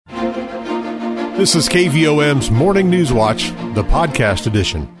This is KVOM's Morning News Watch, the podcast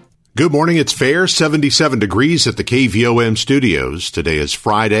edition. Good morning. It's fair, 77 degrees at the KVOM studios. Today is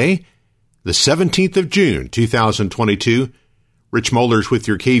Friday, the 17th of June, 2022. Rich Mollers with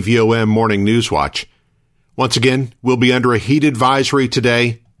your KVOM Morning News Watch. Once again, we'll be under a heat advisory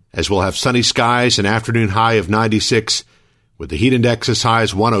today, as we'll have sunny skies, an afternoon high of 96, with the heat index as high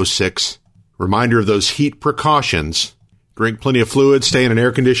as 106. Reminder of those heat precautions. Drink plenty of fluid, stay in an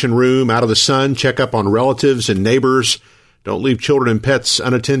air-conditioned room, out of the sun, check up on relatives and neighbors. Don't leave children and pets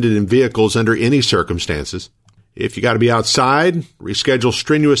unattended in vehicles under any circumstances. If you got to be outside, reschedule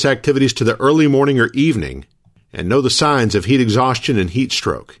strenuous activities to the early morning or evening, and know the signs of heat exhaustion and heat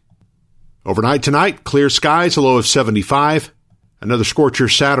stroke. Overnight tonight, clear skies, a low of 75. Another scorcher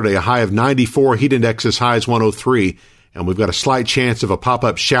Saturday, a high of 94, heat index as high as 103, and we've got a slight chance of a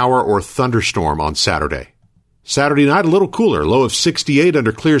pop-up shower or thunderstorm on Saturday. Saturday night, a little cooler, low of 68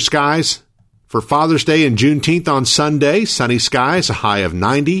 under clear skies. For Father's Day and Juneteenth on Sunday, sunny skies, a high of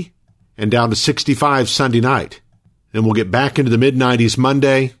 90, and down to 65 Sunday night. Then we'll get back into the mid-90s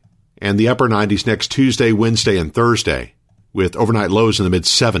Monday and the upper 90s next Tuesday, Wednesday, and Thursday, with overnight lows in the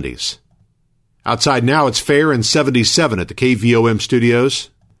mid-70s. Outside now, it's fair and 77 at the KVOM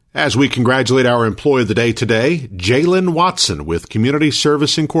studios. As we congratulate our employee of the day today, Jalen Watson with Community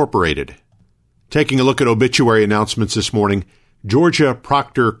Service Incorporated. Taking a look at obituary announcements this morning, Georgia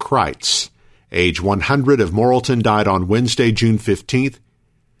Proctor Kreitz, age 100 of Morrilton, died on Wednesday, June 15th.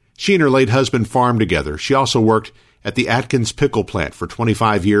 She and her late husband farmed together. She also worked at the Atkins Pickle Plant for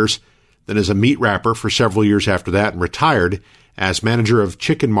 25 years, then as a meat wrapper for several years after that, and retired as manager of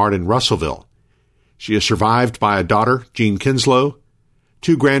Chicken Mart in Russellville. She is survived by a daughter, Jean Kinslow,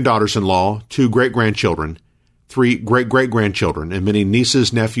 2 granddaughters-in-law, 2 great-grandchildren, 3 great-great-grandchildren, and many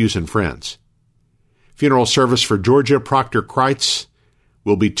nieces, nephews, and friends. Funeral service for Georgia Proctor Kreitz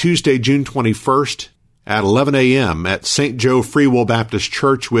will be Tuesday, June 21st at 11 a.m. at St. Joe Free Will Baptist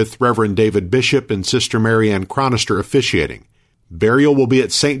Church with Reverend David Bishop and Sister Mary Ann Chronister officiating. Burial will be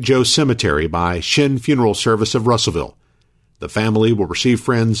at St. Joe Cemetery by Shin Funeral Service of Russellville. The family will receive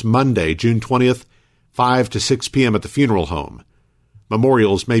friends Monday, June 20th, 5 to 6 p.m. at the funeral home.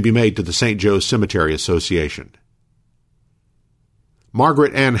 Memorials may be made to the St. Joe Cemetery Association.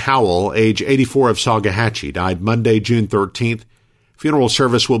 Margaret Ann Howell, age 84 of Salkehatchie, died Monday, June 13th. Funeral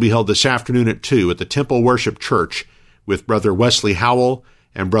service will be held this afternoon at 2 at the Temple Worship Church with Brother Wesley Howell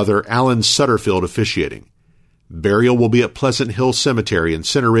and Brother Alan Sutterfield officiating. Burial will be at Pleasant Hill Cemetery in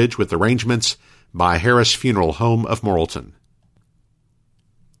Center Ridge with arrangements by Harris Funeral Home of Morrilton.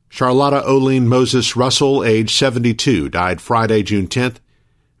 Charlotta Oline Moses Russell, age 72, died Friday, June 10th.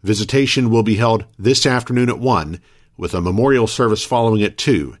 Visitation will be held this afternoon at 1, with a memorial service following at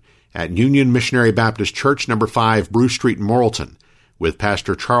 2 at Union Missionary Baptist Church, No. 5, Bruce Street in Morrilton, with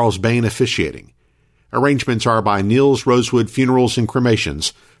Pastor Charles Bain officiating. Arrangements are by Neil's Rosewood Funerals and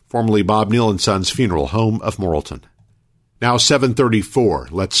Cremations, formerly Bob Neal & Sons Funeral Home of Morrilton. Now 7:34.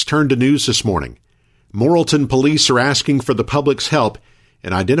 Let's turn to news this morning. Morrilton police are asking for the public's help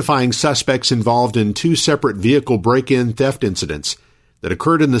in identifying suspects involved in 2 separate vehicle break-in theft incidents that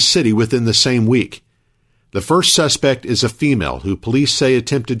occurred in the city within the same week. The first suspect is a female who police say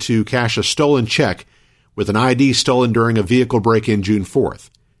attempted to cash a stolen check with an ID stolen during a vehicle break-in June 4th.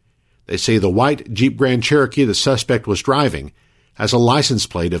 They say the white Jeep Grand Cherokee the suspect was driving has a license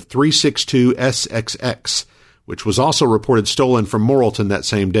plate of 362SXX, which was also reported stolen from Morrilton that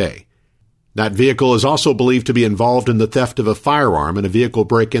same day. That vehicle is also believed to be involved in the theft of a firearm in a vehicle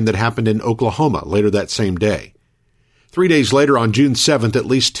break-in that happened in Oklahoma later that same day. 3 days later, on June 7th, at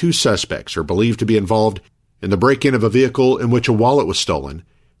least 2 suspects are believed to be involved in the break-in of a vehicle in which a wallet was stolen.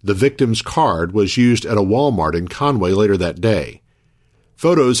 The victim's card was used at a Walmart in Conway later that day.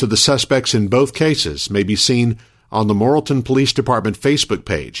 Photos of the suspects in both cases may be seen on the Morrilton Police Department Facebook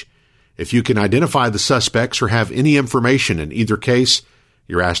page. If you can identify the suspects or have any information in either case,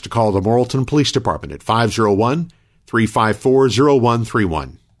 you're asked to call the Morrilton Police Department at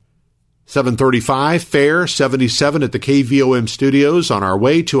 501-354-0131. 7:35, fair, 77 at the KVOM studios, on our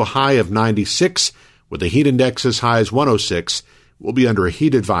way to a high of 96, with a heat index as high as 106. We'll be under a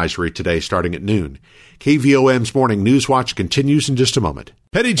heat advisory today starting at noon. KVOM's Morning News Watch continues in just a moment.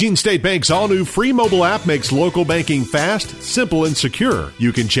 Petit Jean State Bank's all-new free mobile app makes local banking fast, simple, and secure.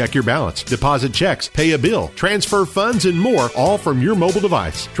 You can check your balance, deposit checks, pay a bill, transfer funds, and more, all from your mobile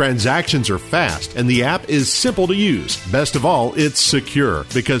device. Transactions are fast, and the app is simple to use. Best of all, it's secure,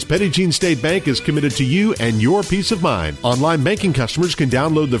 because Petit Jean State Bank is committed to you and your peace of mind. Online banking customers can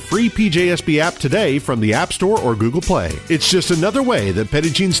download the free PJSB app today from the App Store or Google Play. It's just another way that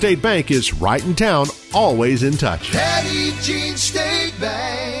Petit Jean State Bank is right in town always in touch. Petit Jean State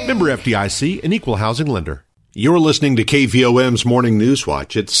Bank. Member FDIC, an equal housing lender. You're listening to KVOM's Morning News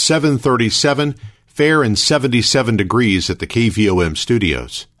Watch. It's 7:37, fair and 77 degrees at the KVOM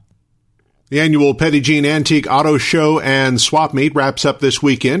studios. The annual Petit Jean Antique Auto Show and Swap Meet wraps up this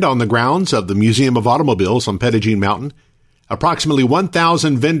weekend on the grounds of the Museum of Automobiles on Petit Jean Mountain. Approximately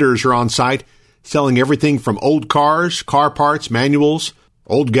 1,000 vendors are on site, selling everything from old cars, car parts, manuals,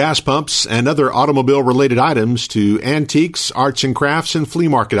 old gas pumps, and other automobile-related items to antiques, arts and crafts, and flea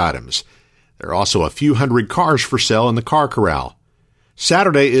market items. There are also a few hundred cars for sale in the car corral.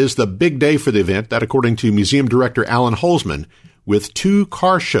 Saturday is the big day for the event, that according to Museum Director Alan Holzman, with 2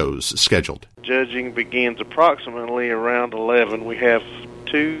 car shows scheduled. Judging begins approximately around 11. We have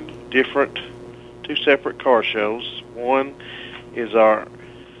two separate car shows. One is our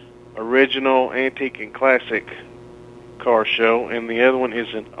original antique and classic car show, and the other one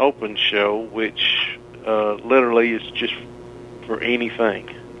is an open show, which literally is just for anything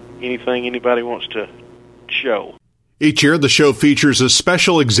anybody wants to show. Each year, the show features a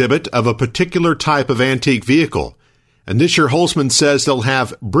special exhibit of a particular type of antique vehicle. And this year, Holzman says they'll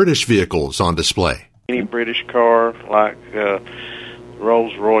have British vehicles on display. Any British car, like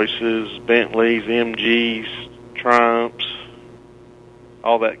Rolls Royces, Bentleys, MGs, Triumphs,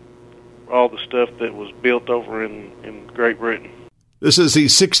 all the stuff that was built over in Great Britain. This is the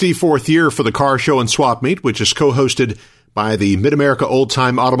 64th year for the Car Show and Swap Meet, which is co-hosted by the Mid-America Old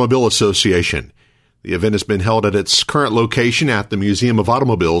Time Automobile Association. The event has been held at its current location at the Museum of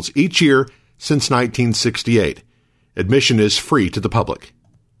Automobiles each year since 1968. Admission is free to the public.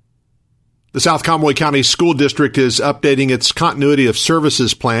 The South Conway County School District is updating its continuity of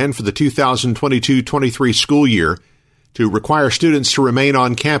services plan for the 2022-23 school year to require students to remain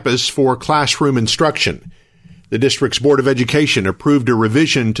on campus for classroom instruction. The district's Board of Education approved a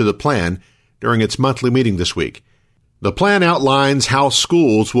revision to the plan during its monthly meeting this week. The plan outlines how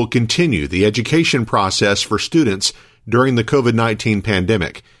schools will continue the education process for students during the COVID-19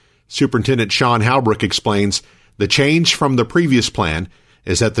 pandemic. Superintendent Sean Halbrook explains the change from the previous plan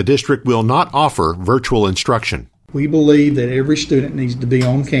is that the district will not offer virtual instruction. We believe that every student needs to be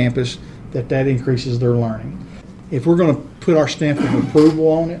on campus, that increases their learning. If we're going to put our stamp of approval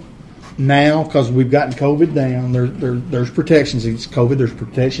on it now, because we've gotten COVID down, there's protections against COVID, there's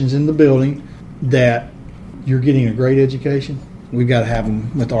protections in the building that you're getting a great education. We've got to have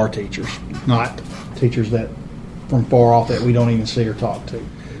them with our teachers, not teachers that from far off that we don't even see or talk to.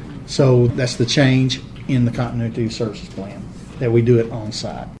 So that's the change in the continuity of services plan, that we do it on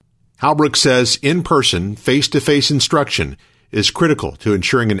site. Halbrook says in-person, face-to-face instruction is critical to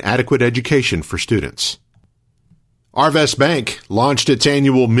ensuring an adequate education for students. Arvest Bank launched its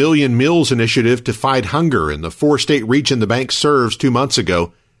annual Million Meals initiative to fight hunger in the 4-state region the bank serves 2 months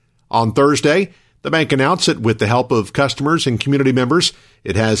ago. On Thursday, the bank announced that with the help of customers and community members,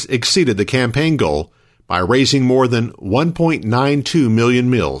 it has exceeded the campaign goal by raising more than 1.92 million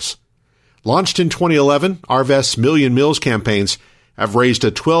meals. Launched in 2011, Arvest's Million Meals campaigns have raised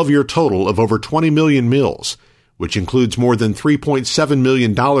a 12-year total of over 20 million meals, which includes more than $3.7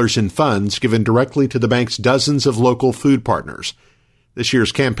 million in funds given directly to the bank's dozens of local food partners. This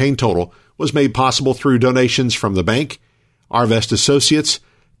year's campaign total was made possible through donations from the bank, Arvest associates,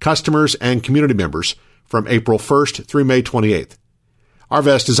 customers, and community members from April 1st through May 28th.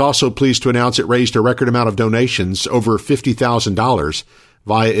 Arvest is also pleased to announce it raised a record amount of donations, over $50,000,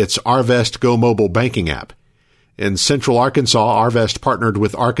 via its Arvest Go mobile banking app. In Central Arkansas, Arvest partnered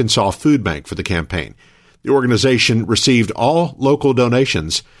with Arkansas Food Bank for the campaign. The organization received all local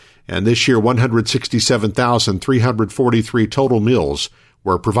donations, and this year 167,343 total meals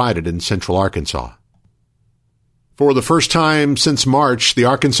were provided in Central Arkansas. For the first time since March, the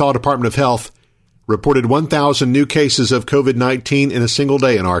Arkansas Department of Health reported 1,000 new cases of COVID-19 in a single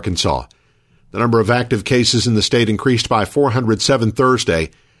day in Arkansas. The number of active cases in the state increased by 407 Thursday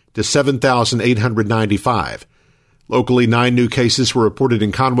to 7,895. Locally, 9 new cases were reported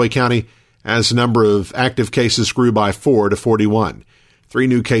in Conway County, as the number of active cases grew by 4 to 41. 3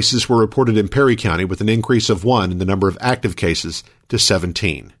 new cases were reported in Perry County, with an increase of 1 in the number of active cases to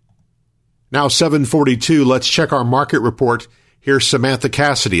 17. Now 7:42, let's check our market report. Here's Samantha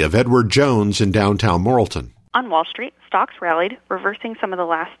Cassidy of Edward Jones in downtown Morrilton. On Wall Street, stocks rallied, reversing some of the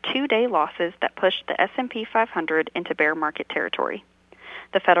last 2-day losses that pushed the S&P 500 into bear market territory.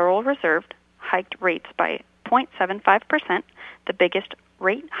 The Federal Reserve hiked rates by 0.75%, the biggest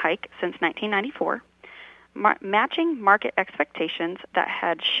rate hike since 1994, matching market expectations that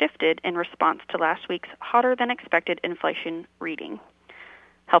had shifted in response to last week's hotter-than-expected inflation reading.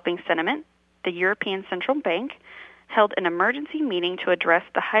 Helping sentiment, the European Central Bank held an emergency meeting to address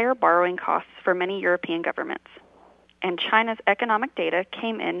the higher borrowing costs for many European governments. And China's economic data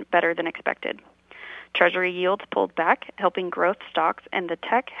came in better than expected. Treasury yields pulled back, helping growth stocks and the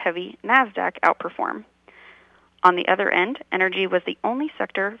tech-heavy NASDAQ outperform. On the other end, energy was the only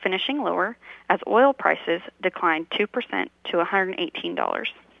sector finishing lower as oil prices declined 2% to $118.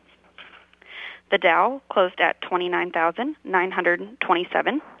 The Dow closed at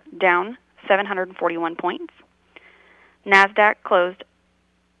 29,927, down 741 points. NASDAQ closed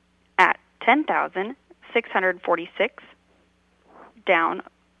at 10,646, down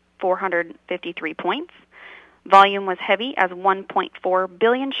 453 points. Volume was heavy as 1.4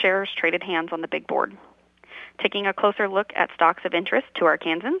 billion shares traded hands on the big board. Taking a closer look at stocks of interest to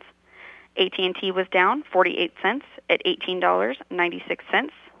Arkansans, AT&T was down 48 cents at $18.96.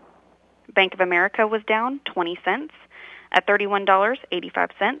 Bank of America was down 20 cents at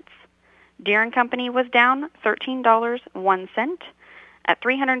 $31.85. Deere & Company was down $13.01 at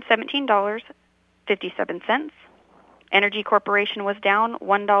 $317.57. Energy Corporation was down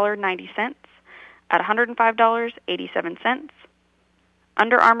 $1.90 at $105.87.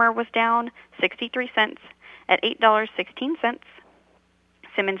 Under Armour was down 63 cents at $8.16.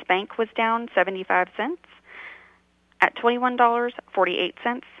 Simmons Bank was down 75 cents at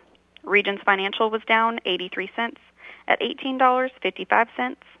 $21.48. Regions Financial was down 83 cents at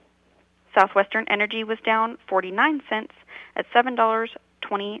 $18.55. Southwestern Energy was down 49 cents at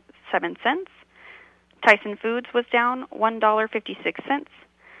 $7.27. Tyson Foods was down $1.56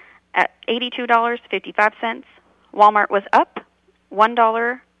 at $82.55. Walmart was up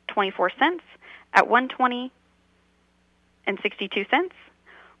 $1.24 at $120.62.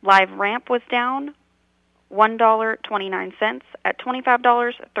 Live Ramp was down $1.29 at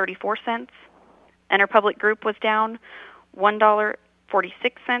 $25.34. Interpublic Group was down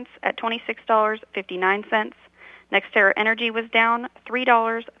 $1.46 at $26.59. NextEra Energy was down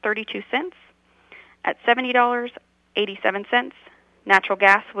 $3.32 at $70.87. Natural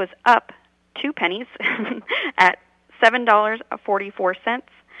gas was up 2 pennies at $7.44.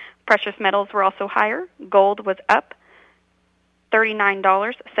 Precious metals were also higher. Gold was up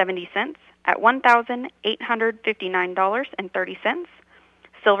 $39.70 at $1,859.30.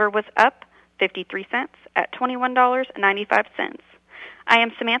 Silver was up 53 cents at $21.95. I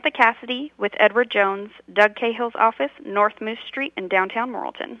am Samantha Cassidy with Edward Jones, Doug Cahill's office, North Moose Street in downtown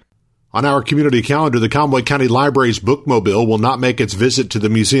Morrilton. On our community calendar, the Conway County Library's Bookmobile will not make its visit to the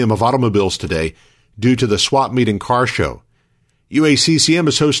Museum of Automobiles today due to the swap meet and car show. UACCM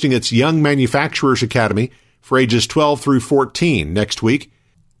is hosting its Young Manufacturers Academy for ages 12 through 14 next week.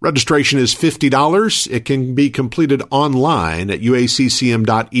 Registration is $50. It can be completed online at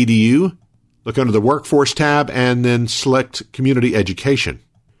uaccm.edu. Look under the Workforce tab and then select Community Education.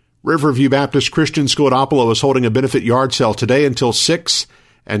 Riverview Baptist Christian School at Oppelo is holding a benefit yard sale today until 6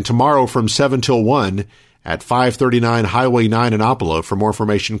 and tomorrow from 7 till 1 at 539 Highway 9 in Oppelo. For more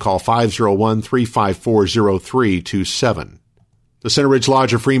information, call 501-354-0327. The Center Ridge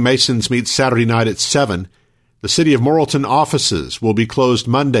Lodge of Freemasons meets Saturday night at 7. The City of Morrilton offices will be closed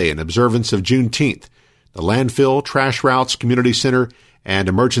Monday in observance of Juneteenth. The landfill, trash routes, community center, and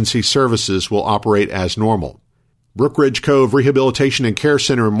emergency services will operate as normal. Brookridge Cove Rehabilitation and Care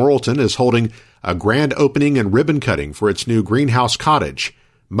Center in Morrilton is holding a grand opening and ribbon cutting for its new greenhouse cottage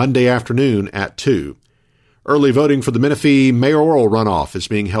Monday afternoon at 2. Early voting for the Menifee mayoral runoff is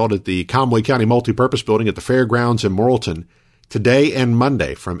being held at the Conway County Multipurpose Building at the Fairgrounds in Morrilton today and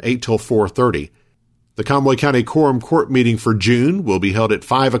Monday from 8 till 4:30. The Conway County Quorum Court meeting for June will be held at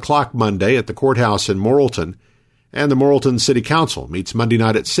 5 o'clock Monday at the courthouse in Morrilton, and the Morrilton City Council meets Monday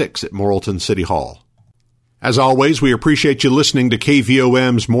night at 6 at Morrilton City Hall. As always, we appreciate you listening to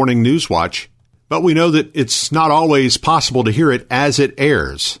KVOM's Morning News Watch, but we know that it's not always possible to hear it as it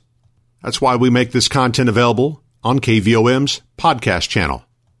airs. That's why we make this content available on KVOM's podcast channel.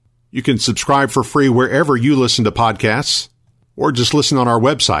 You can subscribe for free wherever you listen to podcasts, or just listen on our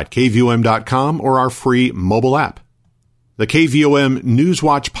website, kvom.com, or our free mobile app. The KVOM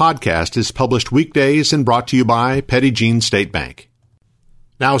Newswatch podcast is published weekdays and brought to you by Petit Jean State Bank.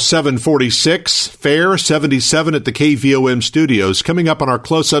 Now 7:46, Fair 77 at the KVOM studios. Coming up on our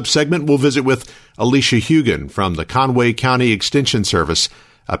close-up segment, we'll visit with Alicia Hugan from the Conway County Extension Service.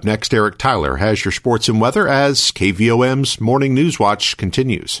 Up next, Eric Tyler has your sports and weather as KVOM's Morning News Watch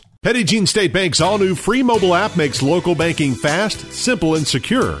continues. Petit Jean State Bank's all-new free mobile app makes local banking fast, simple, and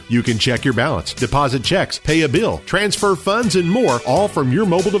secure. You can check your balance, deposit checks, pay a bill, transfer funds, and more, all from your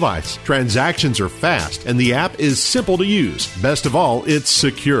mobile device. Transactions are fast, and the app is simple to use. Best of all, it's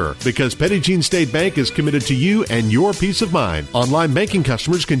secure, because Petit Jean State Bank is committed to you and your peace of mind. Online banking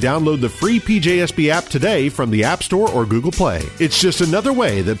customers can download the free PJSB app today from the App Store or Google Play. It's just another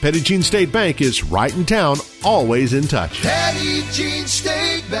way that Petit Jean State Bank is right in town, always in touch. Petit Jean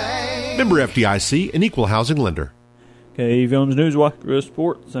State Bank. Member FDIC, an equal housing lender. KVOM's Newswatch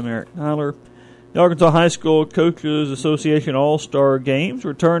Sports. I'm Eric Tyler. The Arkansas High School Coaches Association All-Star Games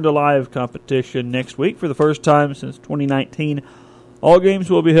return to live competition next week for the first time since 2019. All games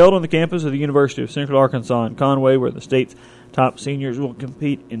will be held on the campus of the University of Central Arkansas in Conway, where the state's top seniors will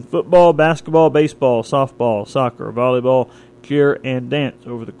compete in football, basketball, baseball, softball, soccer, volleyball, cheer, and dance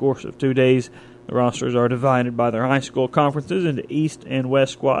over the course of 2 days. The rosters are divided by their high school conferences into East and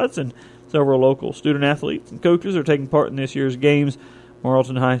West squads, and several local student athletes and coaches are taking part in this year's games.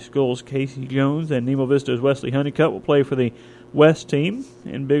 Marlton High School's Casey Jones and Nemo Vista's Wesley Honeycutt will play for the West team,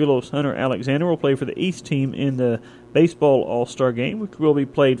 and Bigelow's Hunter Alexander will play for the East team in the Baseball All-Star Game, which will be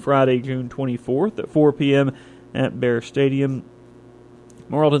played Friday, June 24th at 4 p.m. at Bear Stadium.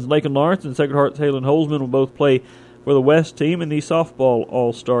 Marlton's Lakin Lawrence and Sacred Heart's Halen Holzman will both play for the West team in the Softball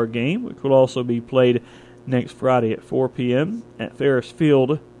All-Star Game, which will also be played next Friday at 4 p.m. at Ferris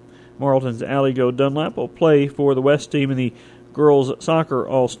Field. Marlton's Allie Go Dunlap will play for the West team in the Girls Soccer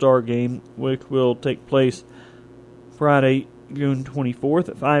All-Star Game, which will take place Friday, June 24th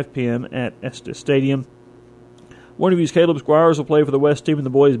at 5 p.m. at Estes Stadium. Warnerview's Caleb Squires will play for the West team in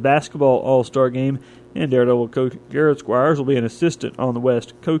the Boys Basketball All-Star Game, and Daredevil coach Garrett Squires will be an assistant on the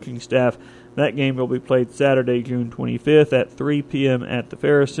West coaching staff. That game will be played Saturday, June 25th at 3 p.m. at the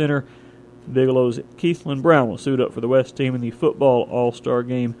Ferris Center. Bigelow's Keithlyn Brown will suit up for the West team in the Football All-Star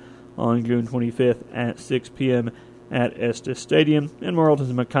Game on June 25th at 6 p.m. at Estes Stadium. And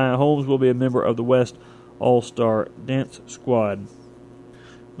Marlton's Micaiah Holmes will be a member of the West All-Star Dance Squad.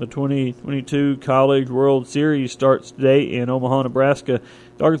 The 2022 College World Series starts today in Omaha, Nebraska.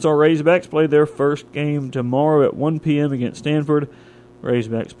 The Arkansas Razorbacks play their first game tomorrow at 1 p.m. against Stanford.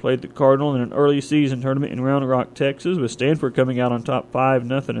 Razorbacks played the Cardinal in an early season tournament in Round Rock, Texas, with Stanford coming out on top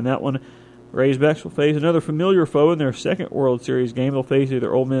 5-0 in that one. Razorbacks will face another familiar foe in their second World Series game. They'll face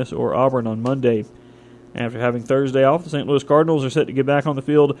either Ole Miss or Auburn on Monday. After having Thursday off, the St. Louis Cardinals are set to get back on the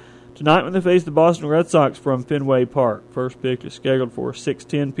field tonight when they face the Boston Red Sox from Fenway Park. First pitch is scheduled for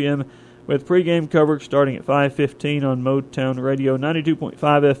 6:10 p.m. with pregame coverage starting at 5:15 on Motown Radio 92.5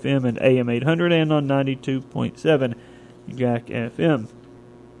 FM and AM 800 and on 92.7 Jack FM.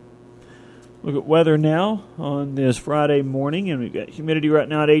 Look at weather now on this Friday morning, and we've got humidity right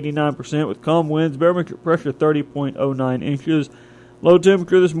now at 89% with calm winds, barometric pressure 30.09 inches. Low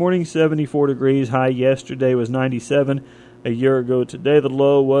temperature this morning 74 degrees, high yesterday was 97. A year ago today the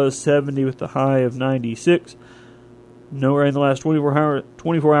low was 70 with the high of 96. No rain in the last 24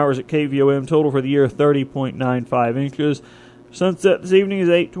 hours at KVOM, total for the year 30.95 inches. Sunset this evening is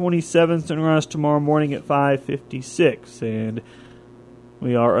 8:27, sunrise tomorrow morning at 5:56, and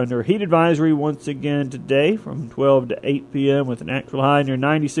we are under heat advisory once again today from 12 to 8 p.m. with an actual high near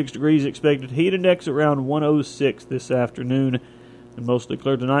 96 degrees expected. Heat index around 106 this afternoon, and mostly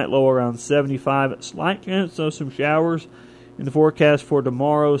clear tonight, low around 75. Slight chance of some showers in the forecast for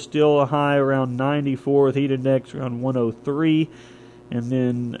tomorrow. Still a high around 94 with heat index around 103, and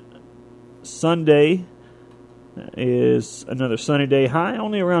then Sunday is another sunny day, high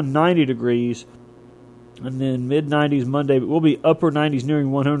only around 90 degrees, and then mid-90s Monday, but we'll be upper 90s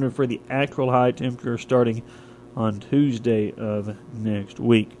nearing 100 for the actual high temperature starting on Tuesday of next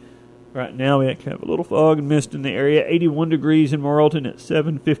week. Right now we actually have a little fog and mist in the area, 81 degrees in Marlton at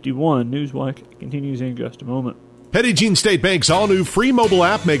 7:51. Newswatch continues in just a moment. Petit Jean State Bank's all-new free mobile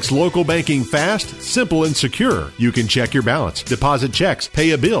app makes local banking fast, simple, and secure. You can check your balance, deposit checks,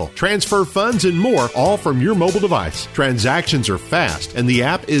 pay a bill, transfer funds, and more, all from your mobile device. Transactions are fast, and the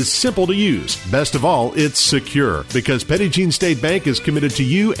app is simple to use. Best of all, it's secure, because Petit Jean State Bank is committed to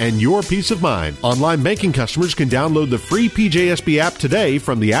you and your peace of mind. Online banking customers can download the free PJSB app today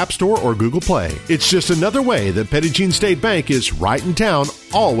from the App Store or Google Play. It's just another way that Petit Jean State Bank is right in town,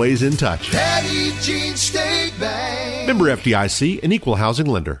 always in touch. Petit Jean State Bank. Member FDIC, an equal housing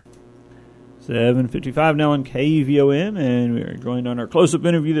lender. 7:55 now on KVOM, and we are joined on our close-up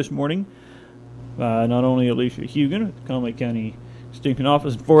interview this morning by not only Alicia Hugan with the Conway County Extension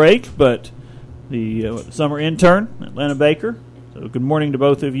Office in 4-H, but the summer intern, Atlanta Baker. So good morning to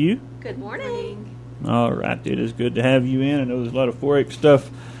both of you. Good morning. All right, it is good to have you in. I know there's a lot of 4-H stuff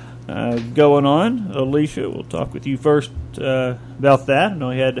going on. Alicia, we'll talk with you first about that. I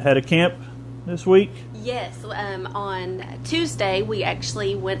know you had a camp this week. Yes, on Tuesday we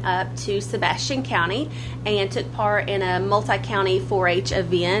actually went up to Sebastian County and took part in a multi-county 4-H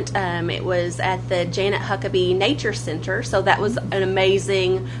event. It was at the Janet Huckabee Nature Center, so that was an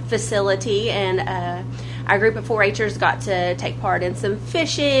amazing facility, and our group of 4-Hers got to take part in some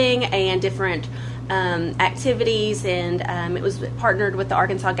fishing and different activities, and it was partnered with the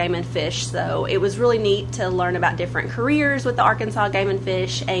Arkansas Game and Fish, so it was really neat to learn about different careers with the Arkansas Game and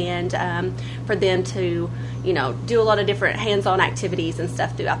Fish, and for them to, do a lot of different hands-on activities and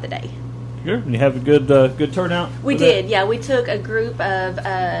stuff throughout the day. Sure. You have a good turnout? We did, yeah. We took a group of,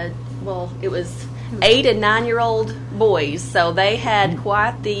 it was 8 and 9-year-old boys, so they had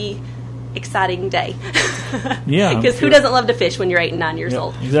quite the exciting day. Yeah, because who doesn't love to fish when you're 8 and 9 years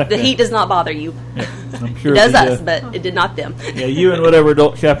old? Exactly. The heat does not bother you. Yeah, I'm sure it does us, but it did not them. Yeah, you and whatever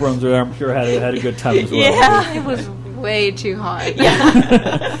adult chaperones are there, I'm sure had a good time as well. Yeah, it was way too hot.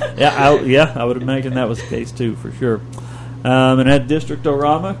 Yeah. I would imagine that was the case too, for sure. And had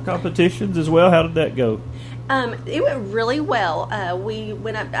District-O-Rama competitions as well. How did that go? It went really well. We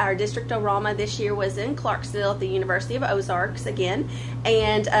went up, our District-O-Rama this year was in Clarksville at the University of Ozarks again,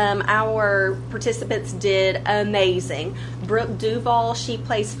 and our participants did amazing. Brooke Duval, she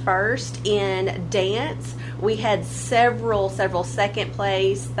placed first in dance. We had several second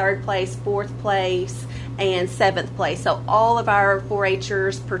place, third place, fourth place, and 7th place. So all of our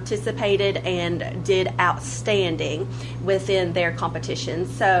 4-Hers participated and did outstanding within their competition.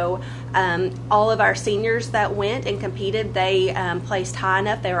 So all of our seniors that went and competed, they placed high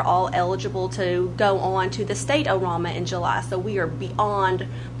enough. They were all eligible to go on to the state O-Rama in July. So we are beyond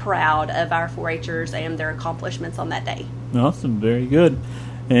proud of our 4-Hers and their accomplishments on that day. Awesome, very good.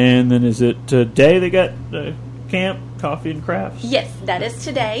 And then is it today they got camp, coffee and crafts? Yes, that is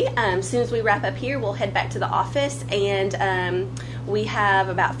today. As soon as we wrap up here, we'll head back to the office, and we have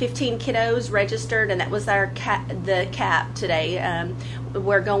about 15 kiddos registered, and that was our the cap today.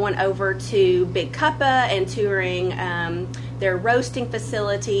 We're going over to Big Cuppa and touring their roasting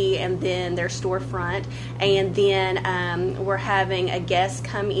facility and then their storefront, and then we're having a guest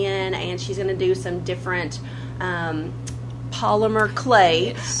come in, and she's going to do some different polymer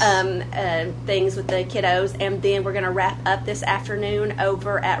clay things with the kiddos, and then we're going to wrap up this afternoon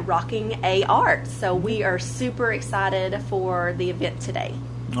over at Rocking A Art. So we are super excited for the event today.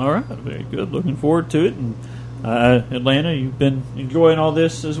 All right, very good. Looking forward to it. And Atlanta, you've been enjoying all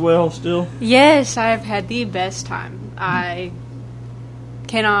this as well still? Yes, I've had the best time. I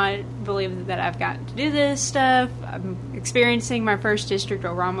cannot believe that I've gotten to do this stuff. I'm experiencing my first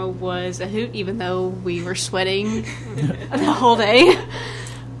District-O-Rama was a hoot, even though we were sweating the whole day.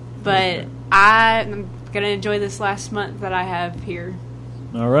 But I'm going to enjoy this last month that I have here.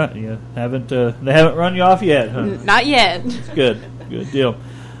 All right, yeah. They haven't run you off yet, huh? Not yet. That's good. Good deal.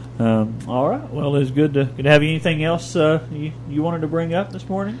 All right. Well, it's good to have you. Anything else you wanted to bring up this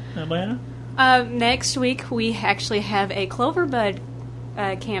morning, Atlanta? Next week we actually have a Cloverbud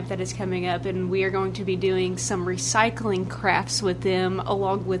camp that is coming up, and we are going to be doing some recycling crafts with them,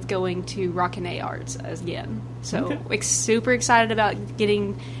 along with going to Rockin' A Arts again. So super excited about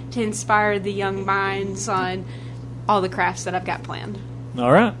getting to inspire the young minds on all the crafts that I've got planned.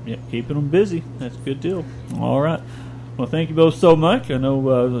 All right. Yeah, keeping them busy. That's a good deal. All right. Well, thank you both so much. I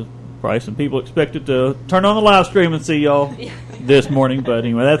know probably some people expected to turn on the live stream and see y'all this morning, but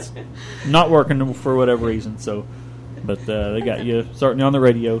anyway, that's not working for whatever reason. But they got you certainly on the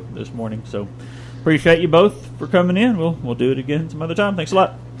radio this morning. So appreciate you both for coming in. We'll do it again some other time. Thanks a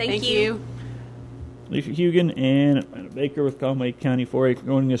lot. Thank you. Alicia Hugan and Atlanta Baker with Conway County 4-H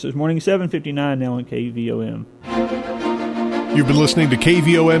joining us this morning, 7:59 now on KVOM. You've been listening to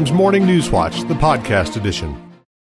KVOM's Morning News Watch, the podcast edition.